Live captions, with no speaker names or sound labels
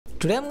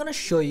Today I'm gonna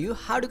show you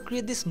how to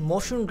create this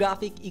motion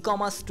graphic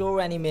e-commerce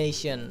store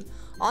animation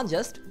on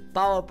just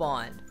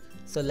PowerPoint.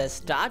 So let's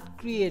start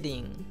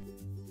creating.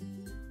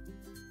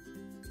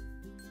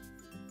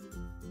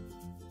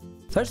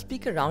 First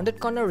pick a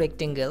rounded corner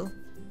rectangle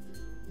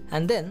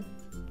and then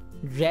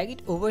drag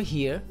it over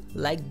here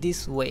like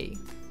this way.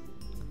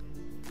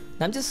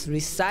 Now I'm just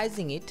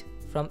resizing it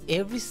from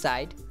every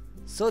side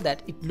so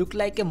that it looks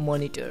like a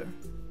monitor.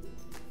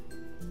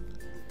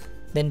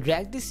 Then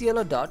drag this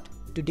yellow dot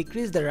to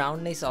decrease the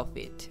roundness of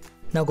it.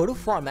 Now go to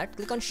Format,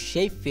 click on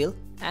Shape Fill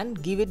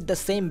and give it the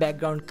same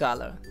background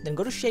color. Then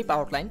go to Shape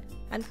Outline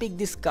and pick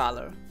this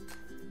color.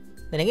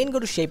 Then again go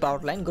to Shape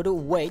Outline, go to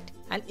Weight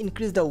and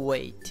increase the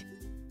weight.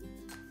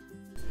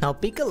 Now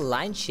pick a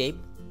line shape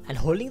and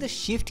holding the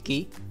Shift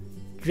key,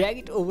 drag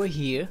it over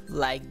here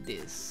like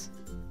this.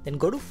 Then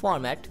go to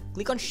Format,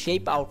 click on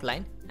Shape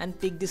Outline and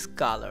pick this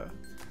color.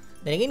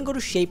 Then again go to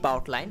Shape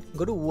Outline,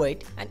 go to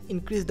Weight and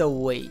increase the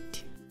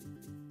weight.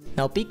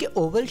 Now pick an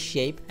oval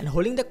shape and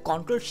holding the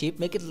Ctrl Shift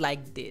make it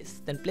like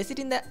this. Then place it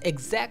in the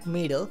exact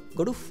middle,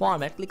 go to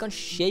Format, click on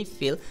Shape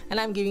Fill and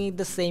I'm giving it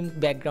the same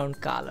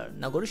background color.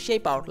 Now go to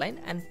Shape Outline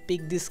and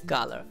pick this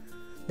color.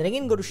 Then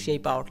again go to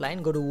Shape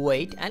Outline, go to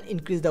Weight and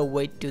increase the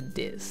weight to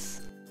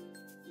this.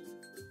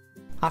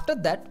 After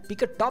that,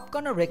 pick a top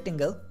corner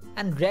rectangle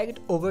and drag it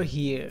over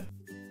here.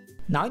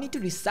 Now you need to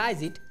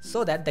resize it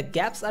so that the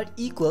gaps are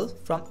equal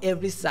from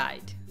every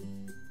side.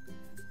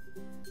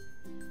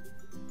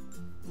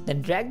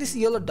 Then drag this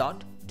yellow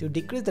dot to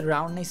decrease the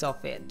roundness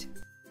of it.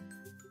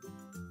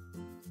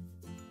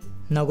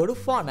 Now go to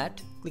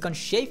Format, click on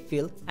Shape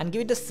Fill and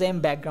give it the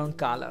same background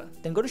color.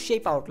 Then go to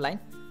Shape Outline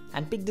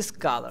and pick this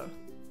color.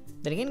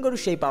 Then again go to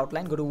Shape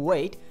Outline, go to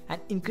Weight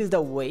and increase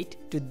the weight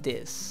to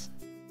this.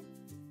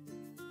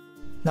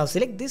 Now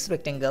select this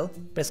rectangle,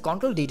 press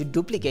Ctrl D to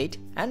duplicate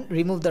and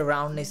remove the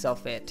roundness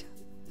of it.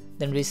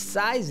 Then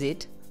resize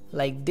it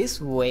like this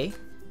way,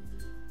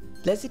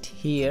 place it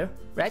here,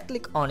 right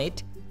click on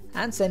it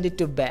and send it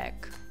to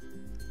back.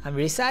 I'm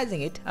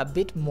resizing it a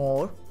bit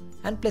more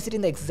and place it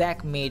in the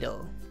exact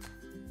middle.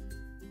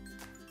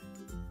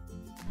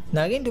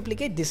 Now again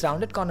duplicate this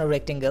rounded corner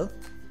rectangle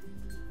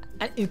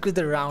and increase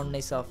the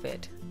roundness of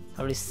it.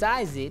 Now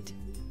resize it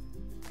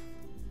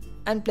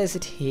and place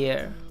it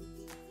here.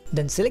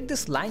 Then select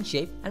this line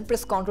shape and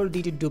press Ctrl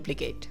D to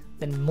duplicate.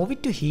 Then move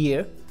it to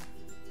here.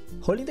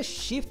 Holding the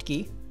Shift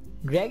key,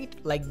 drag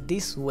it like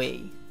this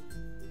way.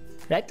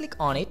 Right click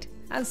on it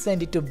and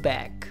send it to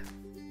back.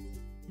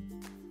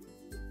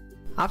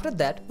 After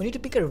that, we need to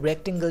pick a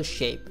rectangle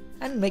shape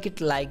and make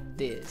it like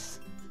this.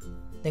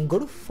 Then go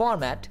to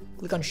Format,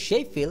 click on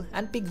Shape Fill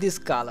and pick this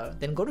color.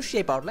 Then go to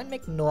Shape Outline,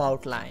 make no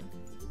outline.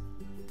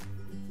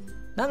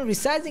 Now I'm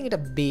resizing it a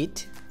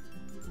bit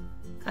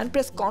and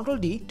press Ctrl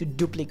D to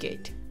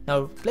duplicate.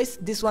 Now place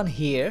this one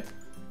here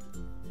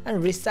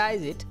and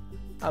resize it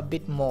a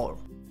bit more.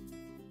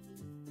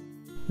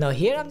 Now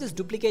here I'm just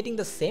duplicating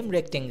the same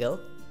rectangle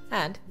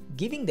and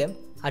giving them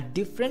a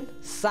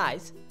different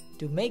size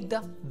to make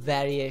the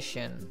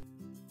variation.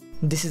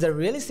 This is a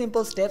really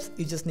simple steps.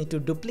 You just need to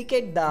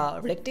duplicate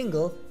the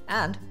rectangle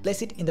and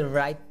place it in the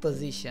right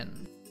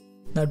position.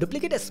 Now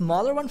duplicate a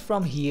smaller one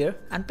from here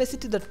and place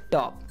it to the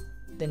top.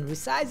 Then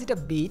resize it a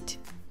bit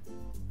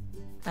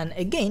and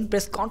again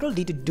press Ctrl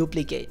D to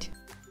duplicate.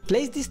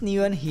 Place this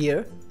new one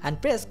here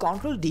and press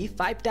Ctrl D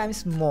 5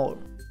 times more.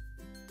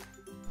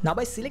 Now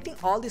by selecting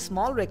all the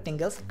small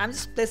rectangles, I'm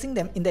just placing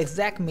them in the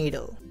exact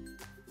middle.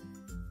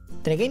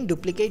 Then again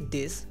duplicate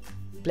this,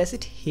 place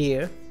it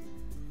here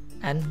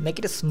and make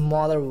it a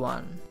smaller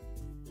one.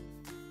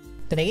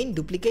 Then again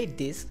duplicate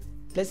this,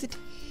 place it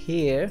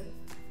here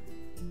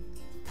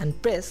and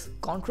press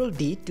Ctrl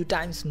D 2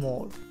 times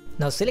more.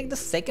 Now select the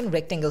second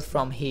rectangle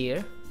from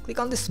here, click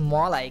on the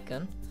small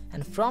icon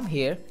and from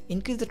here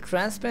increase the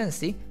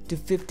transparency to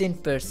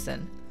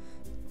 15%.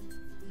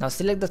 Now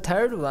select the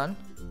third one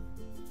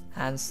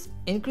and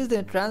increase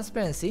the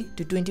transparency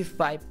to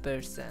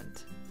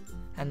 25%.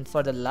 And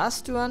for the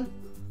last one,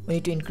 we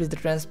need to increase the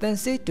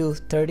transparency to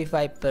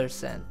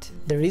 35%.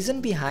 The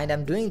reason behind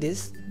I'm doing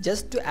this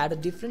just to add a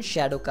different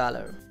shadow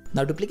color.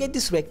 Now duplicate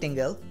this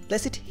rectangle,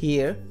 place it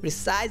here,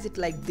 resize it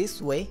like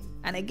this way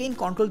and again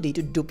Ctrl D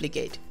to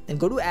duplicate. Then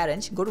go to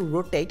Arrange, go to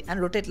Rotate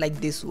and rotate like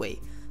this way.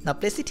 Now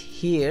place it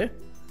here,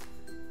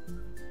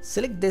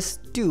 select this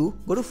two,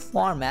 go to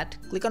Format,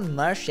 click on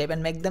Merge Shape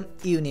and make them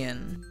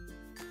union.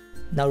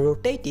 Now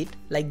rotate it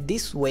like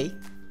this way,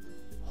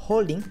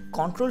 holding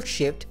Ctrl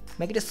Shift,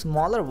 make it a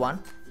smaller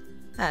one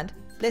and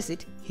place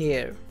it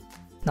here.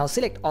 Now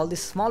select all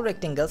these small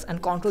rectangles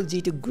and Ctrl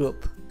G to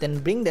group. Then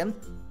bring them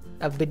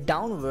a bit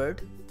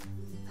downward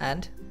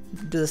and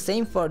do the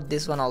same for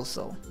this one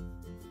also.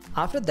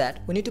 After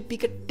that, we need to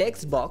pick a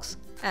text box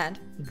and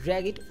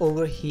drag it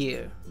over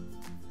here.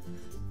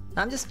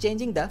 Now I'm just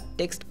changing the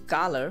text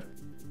color,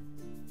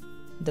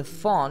 the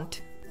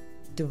font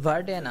to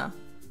verdana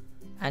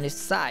and its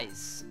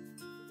size.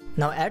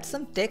 Now add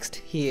some text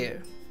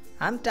here.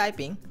 I'm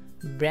typing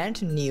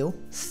brand new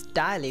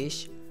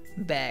stylish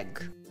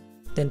bag.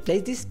 Then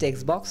place this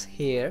text box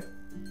here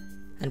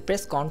and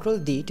press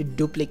Ctrl D to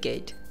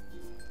duplicate.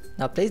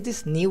 Now place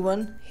this new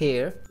one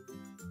here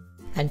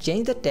and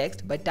change the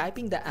text by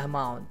typing the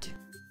amount.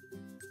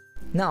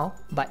 Now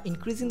by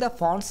increasing the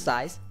font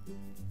size,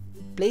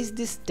 place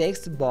this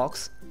text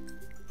box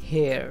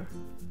here.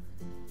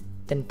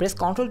 Then press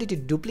Ctrl D to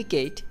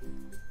duplicate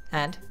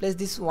and place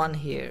this one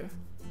here.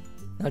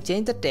 Now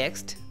change the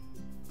text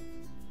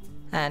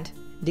and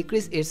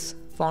decrease its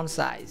font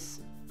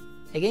size.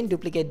 Again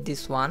duplicate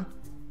this one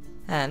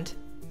and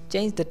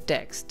change the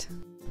text.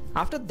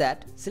 After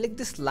that, select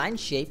this line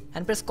shape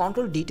and press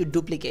Ctrl D to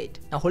duplicate.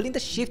 Now holding the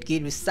shift key,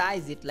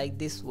 resize it like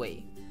this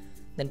way.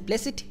 Then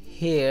place it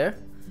here,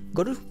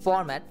 go to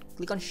format,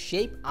 click on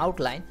shape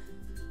outline,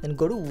 then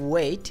go to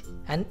weight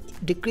and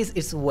decrease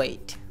its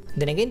weight.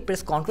 Then again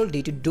press Ctrl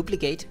D to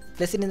duplicate,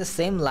 place it in the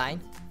same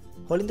line,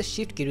 holding the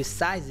shift key,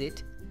 resize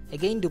it,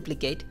 again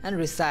duplicate and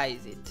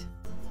resize it.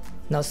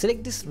 Now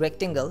select this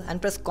rectangle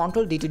and press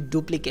Ctrl D to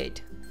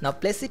duplicate. Now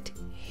place it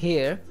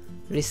here,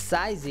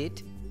 resize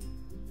it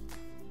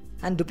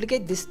and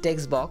duplicate this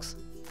text box,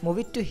 move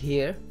it to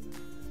here,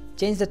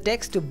 change the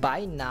text to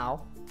buy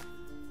now,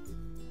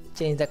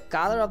 change the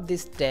color of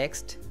this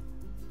text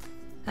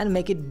and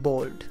make it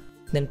bold.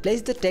 Then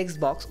place the text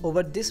box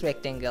over this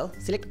rectangle,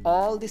 select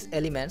all these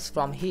elements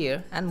from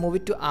here and move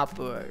it to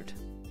upward.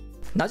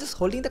 Now just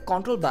holding the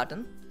Ctrl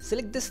button,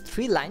 select these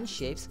three line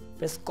shapes,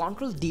 press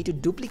Ctrl D to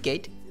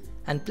duplicate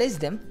and place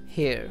them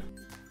here.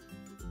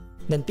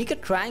 Then pick a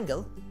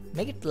triangle,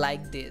 make it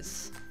like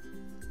this.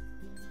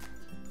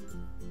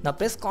 Now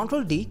press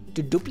Ctrl D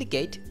to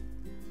duplicate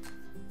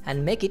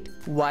and make it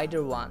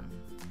wider one.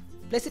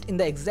 Place it in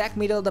the exact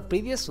middle of the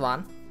previous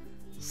one.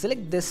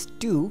 Select this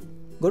two,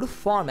 go to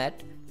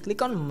format,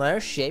 click on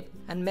merge shape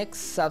and make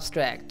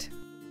subtract.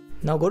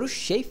 Now go to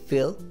shape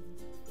fill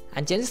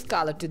and change its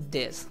color to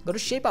this. Go to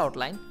shape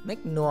outline,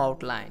 make no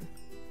outline.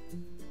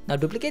 Now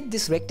duplicate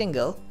this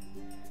rectangle,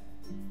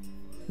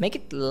 make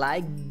it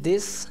like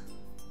this,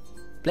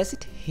 place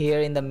it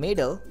here in the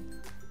middle,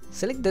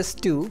 select this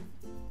two,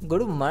 go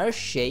to merge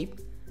shape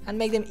and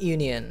make them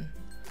union.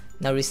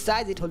 Now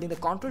resize it holding the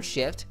Ctrl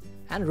shift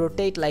and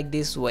rotate like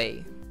this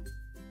way.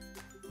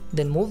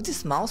 Then move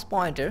this mouse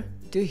pointer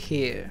to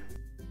here.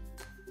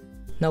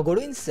 Now go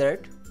to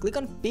insert, click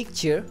on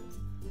picture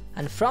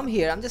and from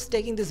here I'm just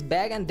taking this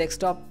bag and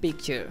desktop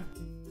picture.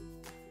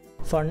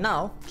 For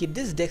now keep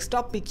this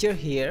desktop picture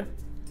here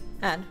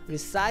and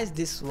resize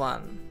this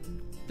one.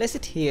 Place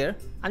it here,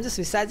 I'm just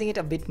resizing it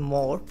a bit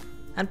more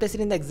and place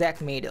it in the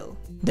exact middle.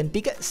 Then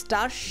pick a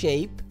star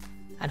shape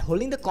and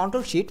holding the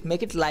Ctrl shift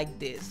make it like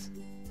this.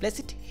 Place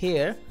it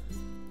here,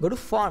 go to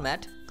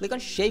format, click on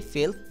shape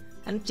fill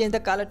and change the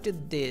color to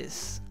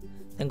this.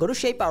 Then go to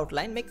shape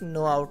outline, make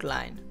no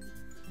outline.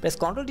 Press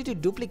Ctrl D to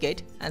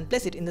duplicate and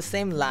place it in the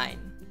same line.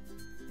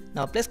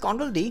 Now place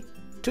Ctrl D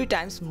 3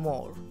 times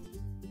more.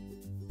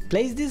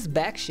 Place this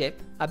back shape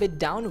a bit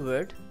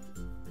downward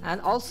and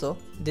also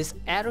this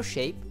arrow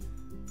shape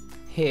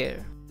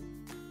here.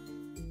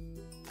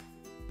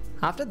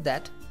 After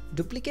that,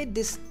 duplicate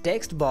this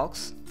text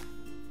box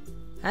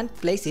and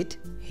place it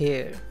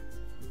here.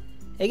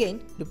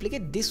 Again,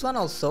 duplicate this one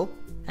also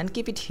and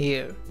keep it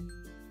here.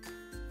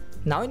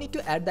 Now we need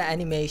to add the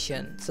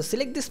animation. So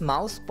select this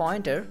mouse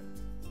pointer,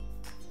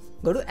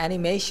 go to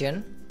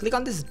animation, click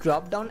on this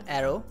drop down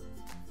arrow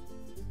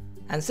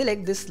and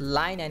select this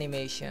line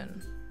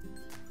animation.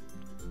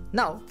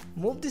 Now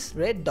move this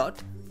red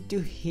dot to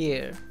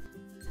here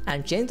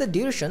and change the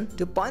duration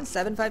to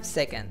 0.75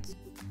 seconds.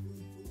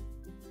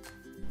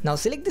 Now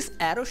select this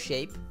arrow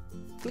shape,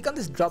 click on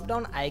this drop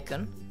down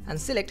icon and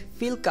select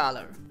fill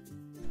color.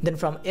 Then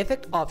from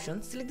effect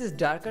option select this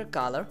darker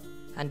color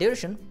and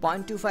duration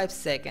 0.25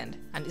 second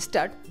and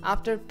start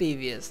after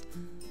previous.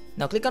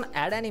 Now click on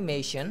add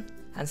animation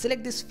and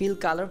select this fill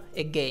color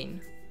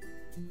again.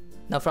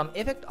 Now from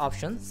effect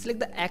option select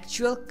the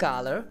actual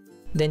color,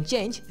 then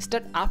change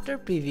start after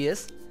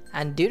previous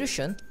and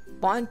duration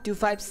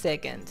 0.25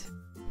 second.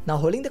 Now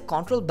holding the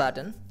Ctrl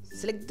button,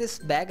 select this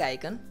bag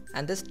icon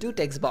and these two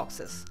text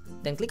boxes.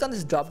 Then click on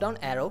this drop down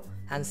arrow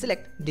and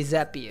select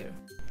disappear.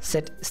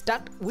 Set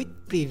start with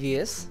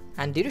previous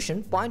and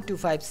duration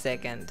 0.25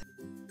 second.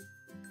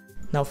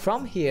 Now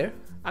from here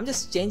I'm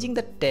just changing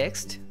the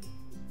text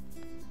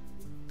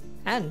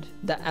and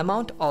the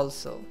amount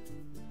also.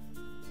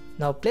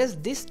 Now place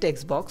this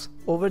text box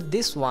over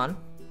this one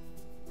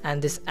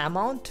and this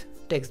amount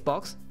text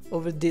box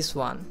over this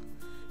one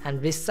and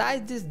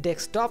resize this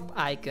desktop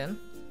icon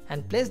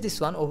and place this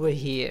one over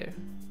here.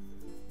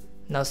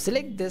 Now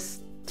select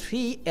these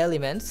three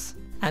elements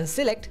and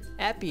select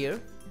appear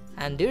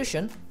and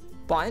duration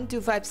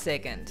 0.25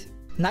 second.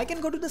 Now I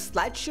can go to the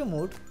slideshow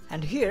mode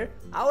and here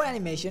our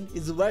animation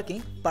is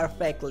working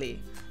perfectly.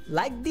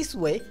 Like this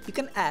way you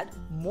can add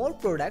more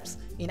products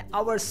in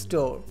our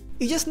store.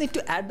 You just need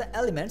to add the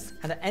elements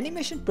and the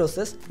animation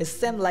process is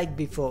same like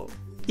before.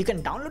 You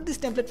can download this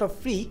template for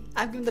free.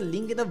 I've given the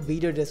link in the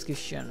video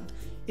description.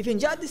 If you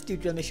enjoyed this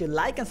tutorial, make sure you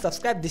like and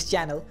subscribe this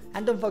channel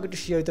and don't forget to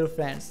share with your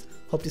friends.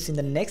 Hope to see you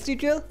in the next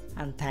tutorial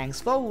and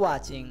thanks for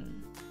watching.